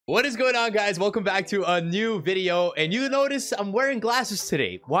What is going on, guys? Welcome back to a new video. And you notice I'm wearing glasses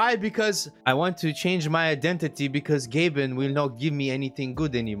today. Why? Because I want to change my identity because Gaben will not give me anything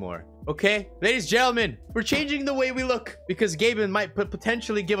good anymore. Okay, ladies and gentlemen, we're changing the way we look because Gaben might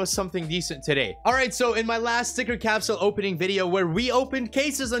potentially give us something decent today. All right, so in my last sticker capsule opening video where we opened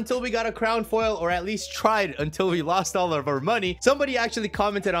cases until we got a crown foil, or at least tried until we lost all of our money, somebody actually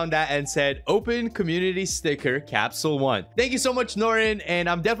commented on that and said, open community sticker capsule 1. Thank you so much, Norin, and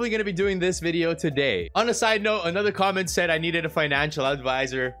I'm definitely going to be doing this video today. On a side note, another comment said I needed a financial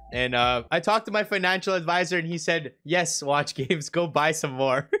advisor, and I talked to my financial advisor and he said, yes, Watch Games, go buy some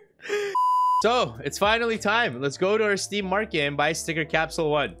more. So it's finally time. Let's go to our Steam market and buy sticker capsule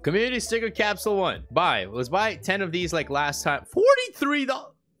 1. Community sticker capsule 1. Buy. Let's buy 10 of these like last time. $43.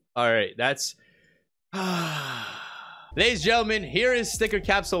 All right, that's ladies and gentlemen, here is sticker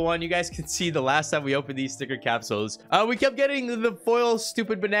capsule 1. You guys can see the last time we opened these sticker capsules, we kept getting the foil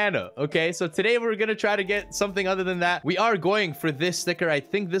stupid banana. Okay, so today we're gonna try to get something other than that. We are going for this sticker. I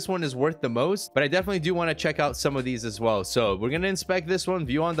think this one is worth the most, but I definitely do want to check out some of these as well. So we're gonna inspect this one,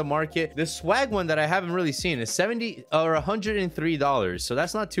 view on the market. The swag one that I haven't really seen is $70 or $103, so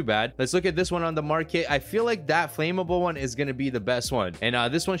that's not too bad. Let's look at this one on the market. I feel like that flammable one is gonna be the best one,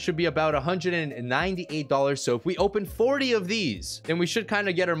 and this one should be about $198. So if we open 40 of these, then we should kind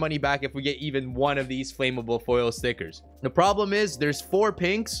of get our money back if we get even one of these flammable foil stickers. The problem is there's 4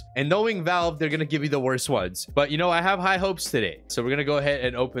 pinks, and knowing Valve, they're gonna give you the worst ones. But you know, I have high hopes today, so we're gonna go ahead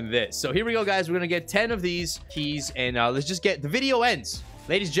and open this. So here we go, guys. We're gonna get 10 of these keys, and let's just get the video ends.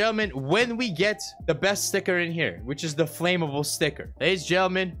 Ladies and gentlemen, when we get the best sticker in here, which is the flammable sticker. Ladies and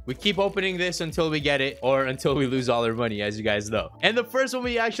gentlemen, we keep opening this until we get it, or until we lose all our money, as you guys know. And the first one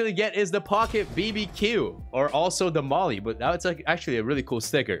we actually get is the Pocket BBQ, or also the Molly, but that's like actually a really cool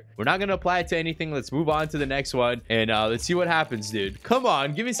sticker. We're not gonna apply it to anything. Let's move on to the next one, and let's see what happens, dude. Come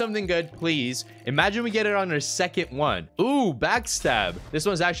on, give me something good, please. Imagine we get it on our second one. Ooh, Backstab. This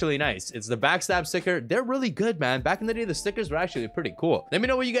one's actually nice. It's the Backstab sticker. They're really good, man. Back in the day, the stickers were actually pretty cool. Let me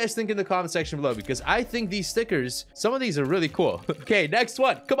know what you guys think in the comment section below, because I think these stickers, some of these are really cool. Okay, next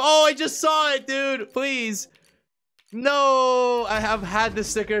one. Come on. Oh, I just saw it, dude. Please. No, I have had this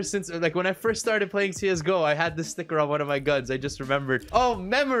sticker since, like, when I first started playing CSGO, I had this sticker on one of my guns. I just remembered. Oh,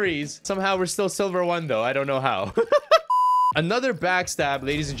 memories. Somehow we're still silver 1, though. I don't know how. Another Backstab,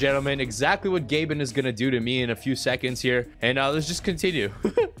 ladies and gentlemen. Exactly what Gaben is gonna do to me in a few seconds here. And let's just continue.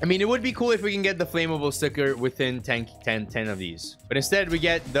 I mean, it would be cool if we can get the flammable sticker within 10 of these. But instead, we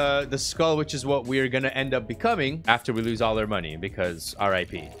get the skull, which is what we're gonna end up becoming after we lose all our money, because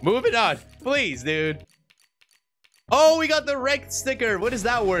RIP. Moving on. Please, dude. Oh, we got the wrecked sticker. What is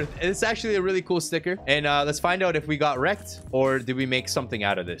that worth? It's actually a really cool sticker. And let's find out if we got wrecked or did we make something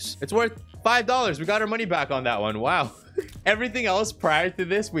out of this. It's worth $5. We got our money back on that one. Wow. Everything else prior to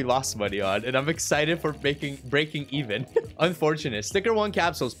this, we lost money on. And I'm excited for breaking even. Unfortunate. Sticker 1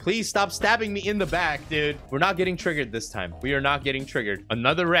 capsules. Please stop stabbing me in the back, dude. We're not getting triggered this time. We are not getting triggered.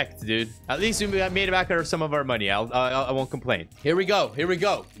 Another wrecked, dude. At least we made it back out of some of our money. I won't complain. Here we go. Here we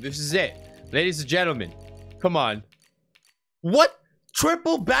go. This is it. Ladies and gentlemen. Come on. What?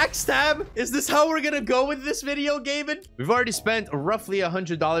 Triple Backstab? Is this how we're gonna go with this video, Gaben? We've already spent roughly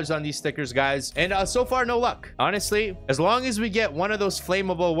 $100 on these stickers, guys, and so far no luck. Honestly, as long as we get one of those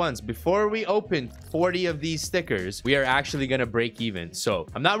flammable ones before we open 40 of these stickers, we are actually gonna break even. So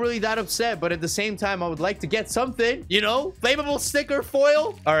I'm not really that upset, but at the same time, I would like to get something, you know, flammable sticker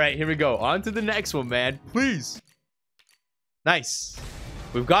foil. All right, here we go. On to the next one, man. Please. Nice.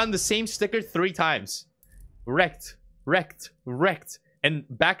 We've gotten the same sticker 3 times. Wrecked, and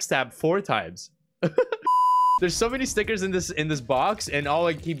Backstab 4 times. There's so many stickers in this box, and all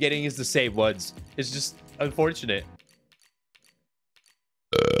I keep getting is the same ones. It's just unfortunate.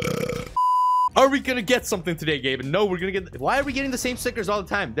 Are we gonna get something today, Gabe? No, we're gonna get... Why are we getting the same stickers all the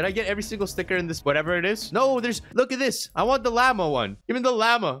time? Did I get every single sticker in this, whatever it is? No, there's... Look at this. I want the llama one. Give me the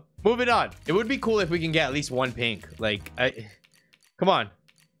llama. Moving on. It would be cool if we can get at least 1 pink. Like, come on.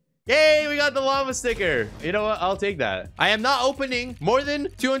 Yay, we got the llama sticker. You know what? I'll take that. I am not opening more than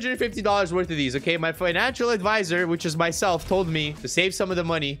 $250 worth of these, okay? My financial advisor, which is myself, told me to save some of the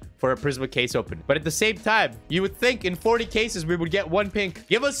money for a Prisma case open. But at the same time, you would think in 40 cases, we would get 1 pink.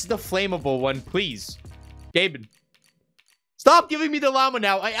 Give us the flammable one, please. Gaben. Stop giving me the llama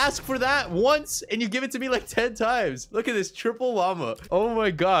now. I asked for that once and you give it to me like 10 times. Look at this triple llama. Oh my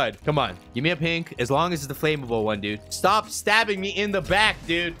god. Come on. Give me a pink as long as it's the flammable one, dude. Stop stabbing me in the back,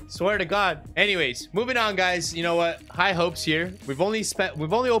 dude. Swear to god. Anyways, moving on, guys. You know what? High hopes here. We've only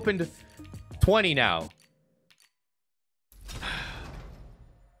opened 20 now.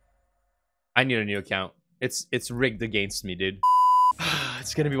 I need a new account. It's rigged against me, dude.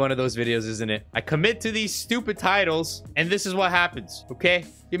 It's gonna be one of those videos, isn't it? I commit to these stupid titles, and this is what happens. Okay,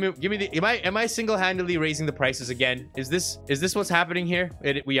 give me the. Am I single-handedly raising the prices again? Is this what's happening here?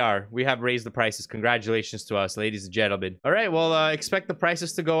 We have raised the prices. Congratulations to us, ladies and gentlemen. All right, well, expect the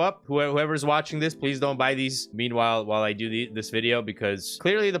prices to go up. Whoever's watching this, please don't buy these. Meanwhile, while I do this video, because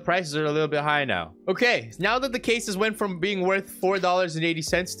clearly the prices are a little bit high now. Okay, now that the cases went from being worth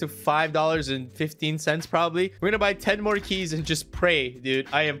 $4.80 to $5.15 probably, we're gonna buy 10 more keys and just pray, dude.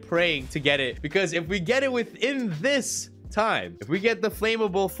 I am praying to get it, because if we get it within this time, if we get the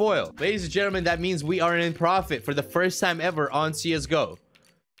flammable foil, ladies and gentlemen, that means we are in profit for the first time ever on CSGO.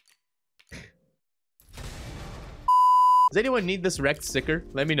 Does anyone need this wrecked sticker?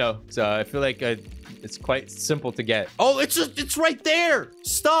 Let me know. So I feel like it's quite simple to get. Oh, it's right there.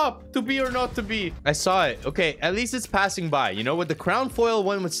 Stop. To be or not to be. I saw it. Okay, at least it's passing by. You know, with the crown foil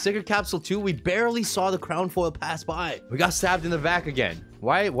one with sticker capsule 2, we barely saw the crown foil pass by. We got stabbed in the back again.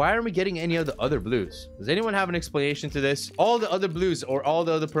 Why aren't we getting any of the other blues? Does anyone have an explanation to this? All the other blues or all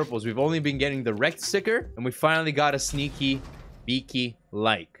the other purples, we've only been getting the wrecked sticker, and we finally got a sneaky, beaky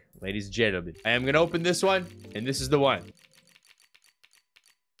like. Ladies and gentlemen, I am gonna open this one, and this is the one.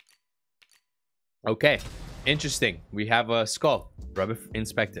 Okay, interesting. We have a skull. Rub it,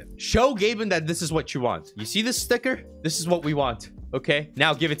 inspect it. Show Gaben that this is what you want. You see this sticker? This is what we want. Okay,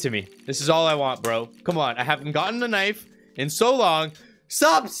 now give it to me. This is all I want, bro. Come on, I haven't gotten a knife in so long.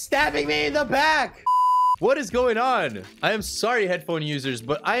 Stop stabbing me in the back. What is going on? I am sorry, headphone users,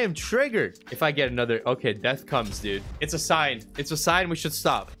 but I am triggered. If I get another... Okay, death comes, dude. It's a sign. It's a sign we should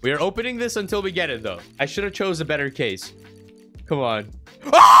stop. We are opening this until we get it, though. I should have chose a better case. Come on.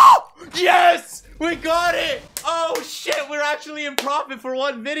 Oh! Yes! We got it! Oh, shit. We're actually in profit for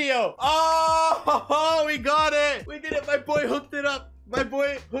one video. Oh, we got it. We did it. My boy hooked it up. My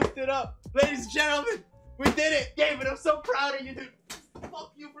boy hooked it up. Ladies and gentlemen, we did it. David, I'm so proud of you, dude.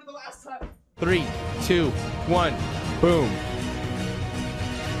 Fuck you for the last time. 3, 2, 1. Boom.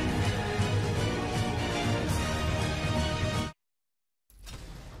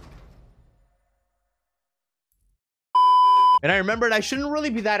 And I remembered I shouldn't really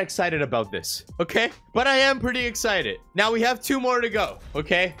be that excited about this, okay? But I am pretty excited. Now we have 2 more to go,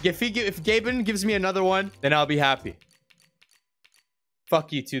 okay? If Gaben gives me another one, then I'll be happy.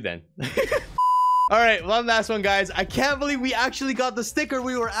 Fuck you too then. All right, one last one, guys. I can't believe we actually got the sticker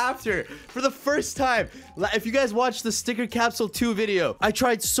we were after for the first time. If you guys watched the sticker capsule 2 video, I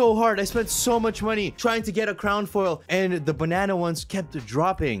tried so hard. I spent so much money trying to get a crown foil, and the banana ones kept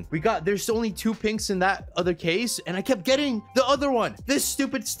dropping. There's only 2 pinks in that other case, and I kept getting the other one. This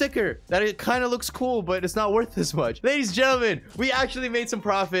stupid sticker that it kind of looks cool, but it's not worth as much. Ladies and gentlemen, we actually made some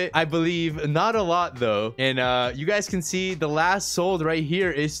profit. I believe not a lot though. And you guys can see the last sold right here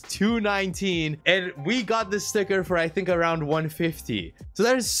is $2.19, and we got this sticker for I think around $150. So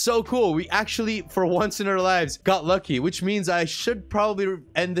that is so cool. We actually, for once in our lives, got lucky, which means I should probably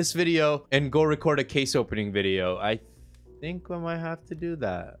end this video and go record a case opening video. I think I might have to do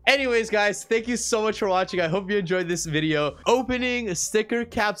that. Anyways, guys, thank you so much for watching. I hope you enjoyed this video opening sticker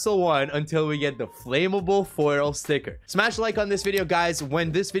capsule 1 until we get the flammable foil sticker. Smash a like on this video, guys.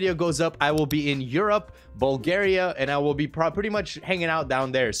 When this video goes up, I will be in Europe, Bulgaria, and I will be pretty much hanging out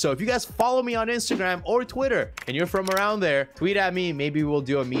down there. So if you guys follow me on Instagram or Twitter and you're from around there, tweet at me. Maybe we'll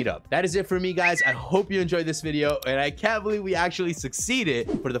do a meetup. That is it for me, guys. I hope you enjoyed this video, and I can't believe we actually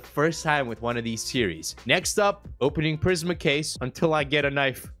succeeded for the first time with one of these series. Next up, opening Prisma case until I get a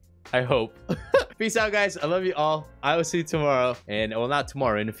knife, I hope. Peace out, guys. I love you all. I will see you tomorrow, and well, not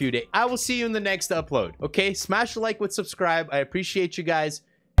tomorrow, in a few days. I will see you in the next upload. Okay, smash a like with subscribe. I appreciate you guys.